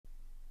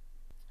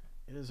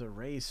It is a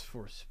race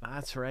for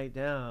spots right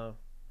now.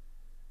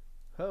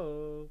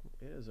 Ho!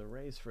 It is a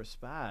race for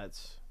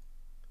spots.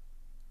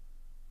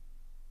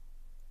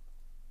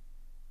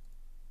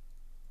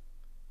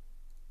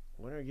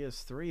 Winner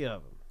gets 3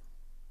 of them.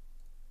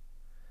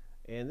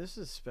 And this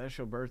is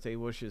special birthday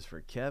wishes for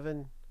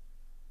Kevin.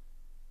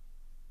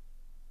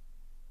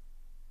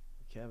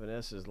 Kevin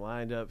S. is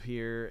lined up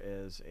here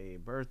as a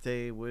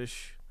birthday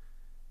wish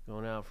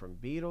going out from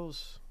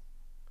Beatles.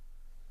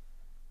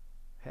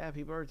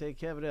 Happy birthday,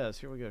 Kevin S.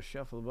 Here we go.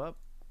 Shuffle them up.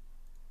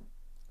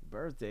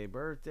 Birthday,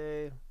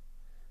 birthday.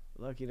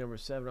 Lucky number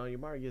 7 on your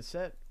mark. Get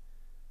set.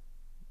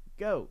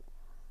 Go.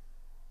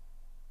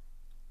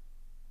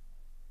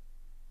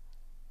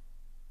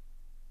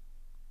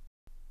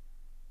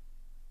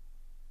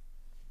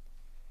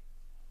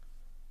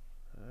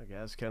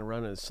 Guys kind of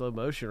running in slow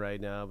motion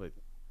right now, but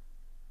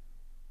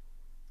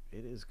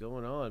it is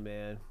going on,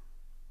 man.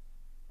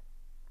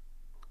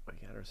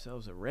 We got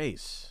ourselves a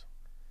race.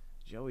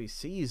 Joey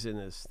C's in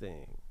this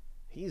thing.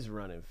 He's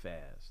running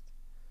fast.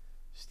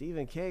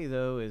 Stephen K,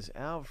 though, is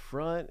out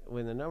front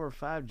with the number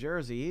 5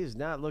 jersey. He's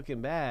not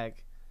looking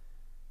back.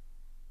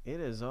 It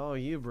is all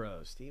you,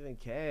 bro. Stephen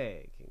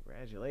K,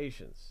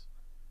 congratulations.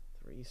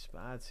 3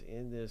 spots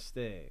in this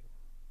thing.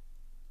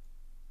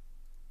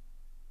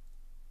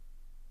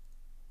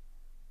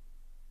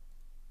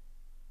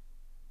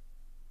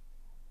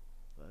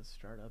 Let's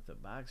start up the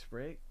box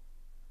break.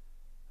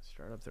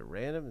 Start up the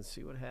random and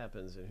see what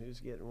happens and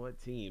who's getting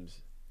what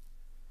teams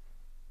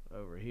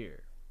over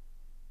here.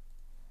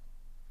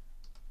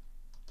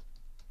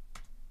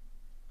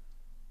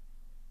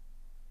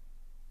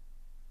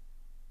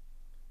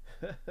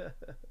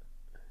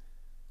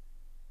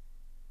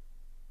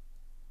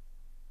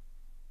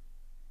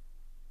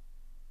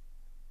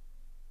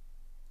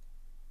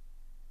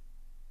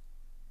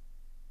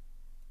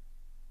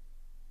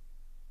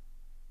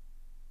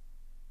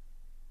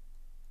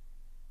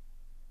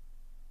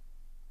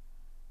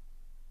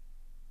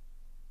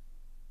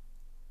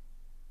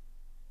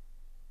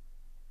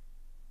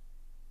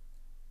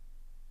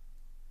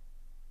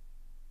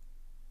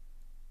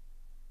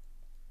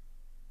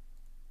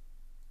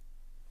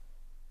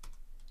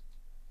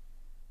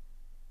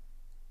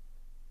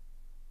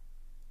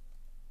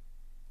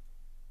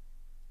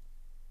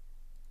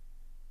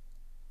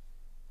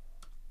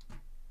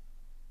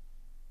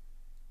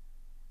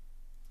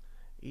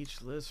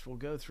 Each list will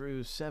go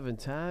through 7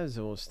 times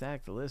and we'll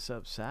stack the lists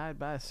up side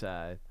by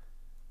side.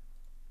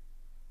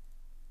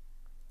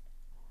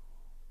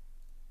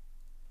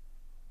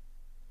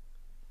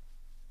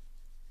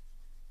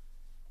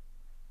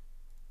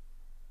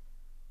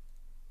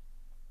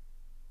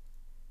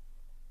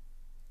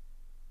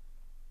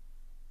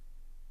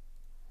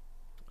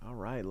 All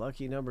right,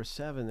 lucky number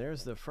 7.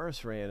 There's the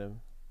first random.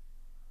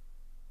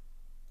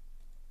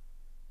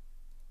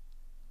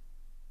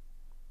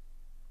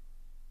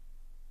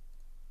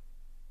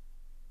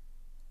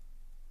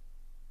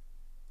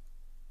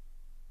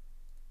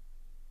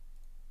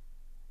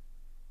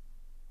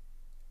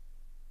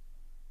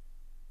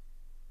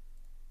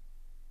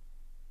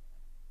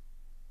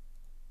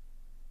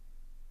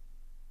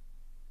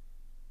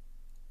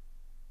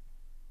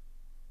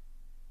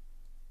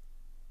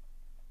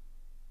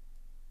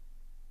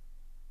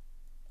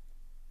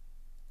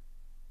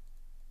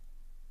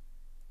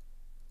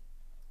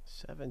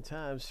 Seven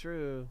times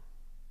through.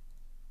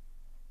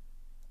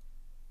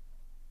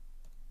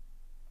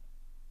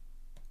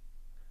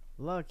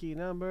 Lucky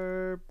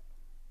number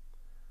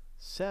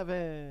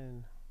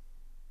 7.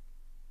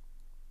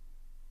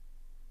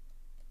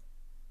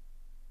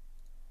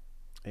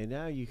 And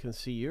now you can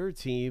see your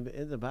team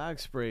in the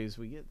box sprays.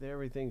 We get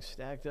everything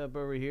stacked up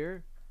over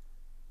here.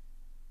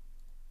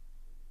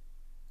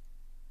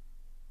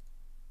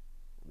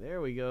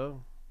 There we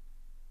go.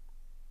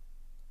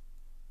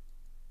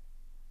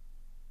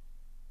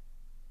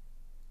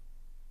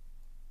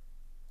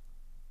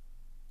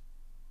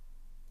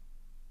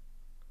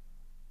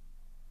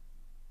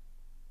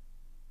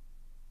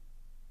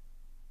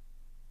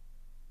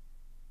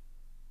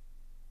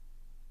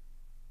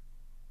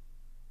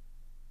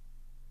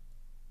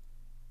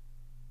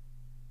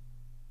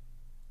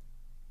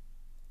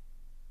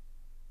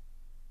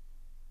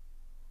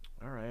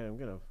 All right, I'm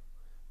going to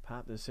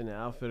pop this in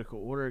alphabetical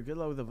order. Good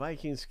luck with the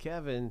Vikings,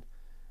 Kevin.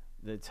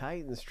 The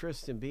Titans,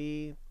 Tristan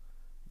B.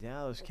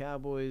 Dallas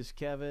Cowboys,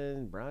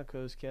 Kevin.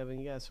 Broncos, Kevin.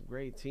 You got some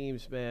great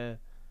teams, man.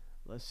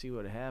 Let's see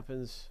what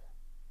happens.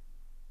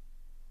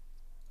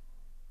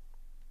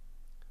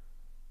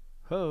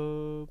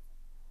 Hope.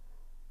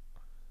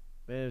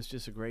 Man, it's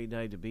just a great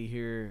night to be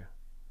here.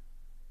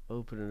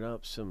 Opening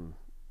up some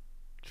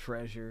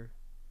treasure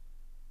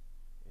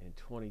in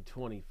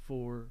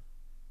 2024.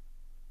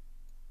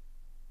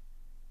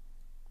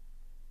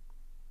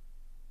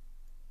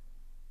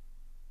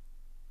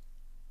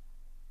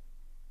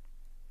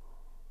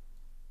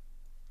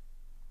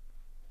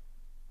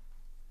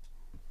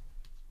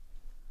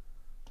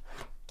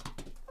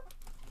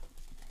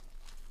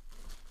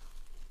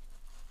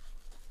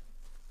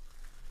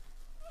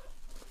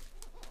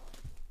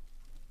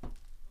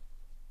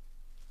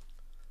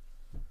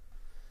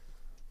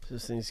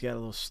 This thing's got a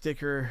little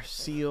sticker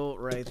seal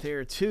right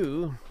there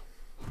too.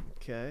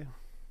 Okay.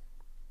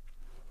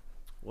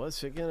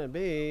 What's it gonna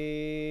be?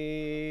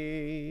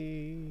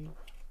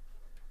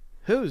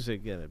 Who's it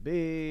gonna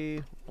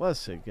be?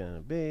 What's it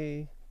gonna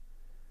be?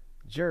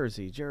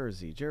 Jersey,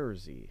 jersey,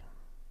 jersey.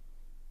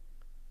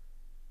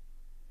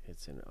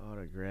 It's an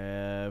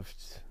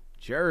autographed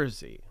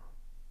jersey.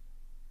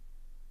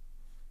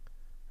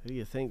 Who do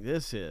you think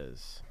this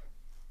is?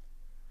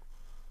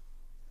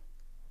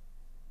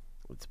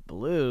 It's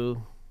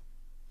blue.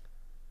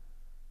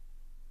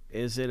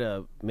 Is it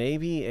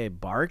maybe a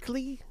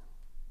Barkley?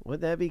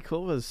 Wouldn't that be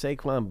cool? Is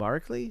Saquon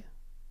Barkley?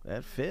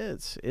 That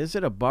fits. Is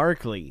it a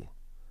Barkley?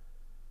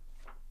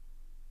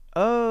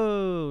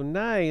 Oh,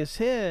 nice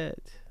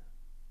hit.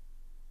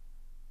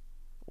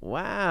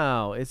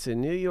 Wow, it's a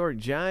New York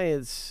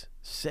Giants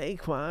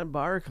Saquon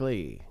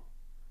Barkley.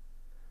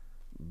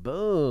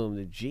 Boom,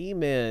 the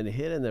G-Men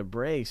hitting the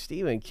brakes.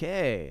 Stephen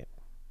K.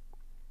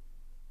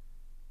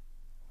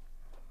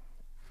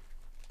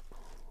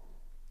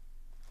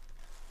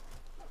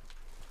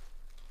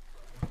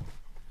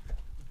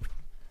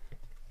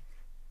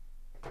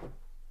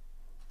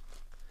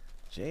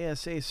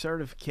 JSA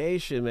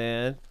certification,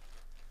 man.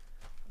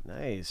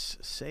 Nice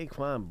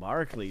Saquon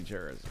Barkley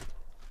jersey.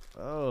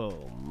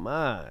 Oh,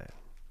 my.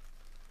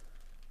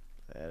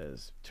 That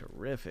is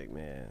terrific,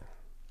 man.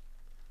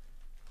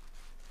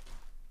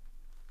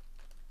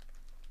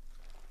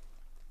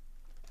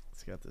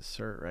 It's got the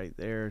cert right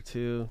there,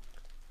 too.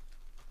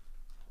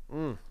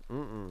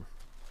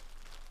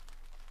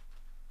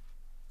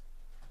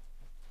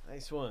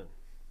 Nice one.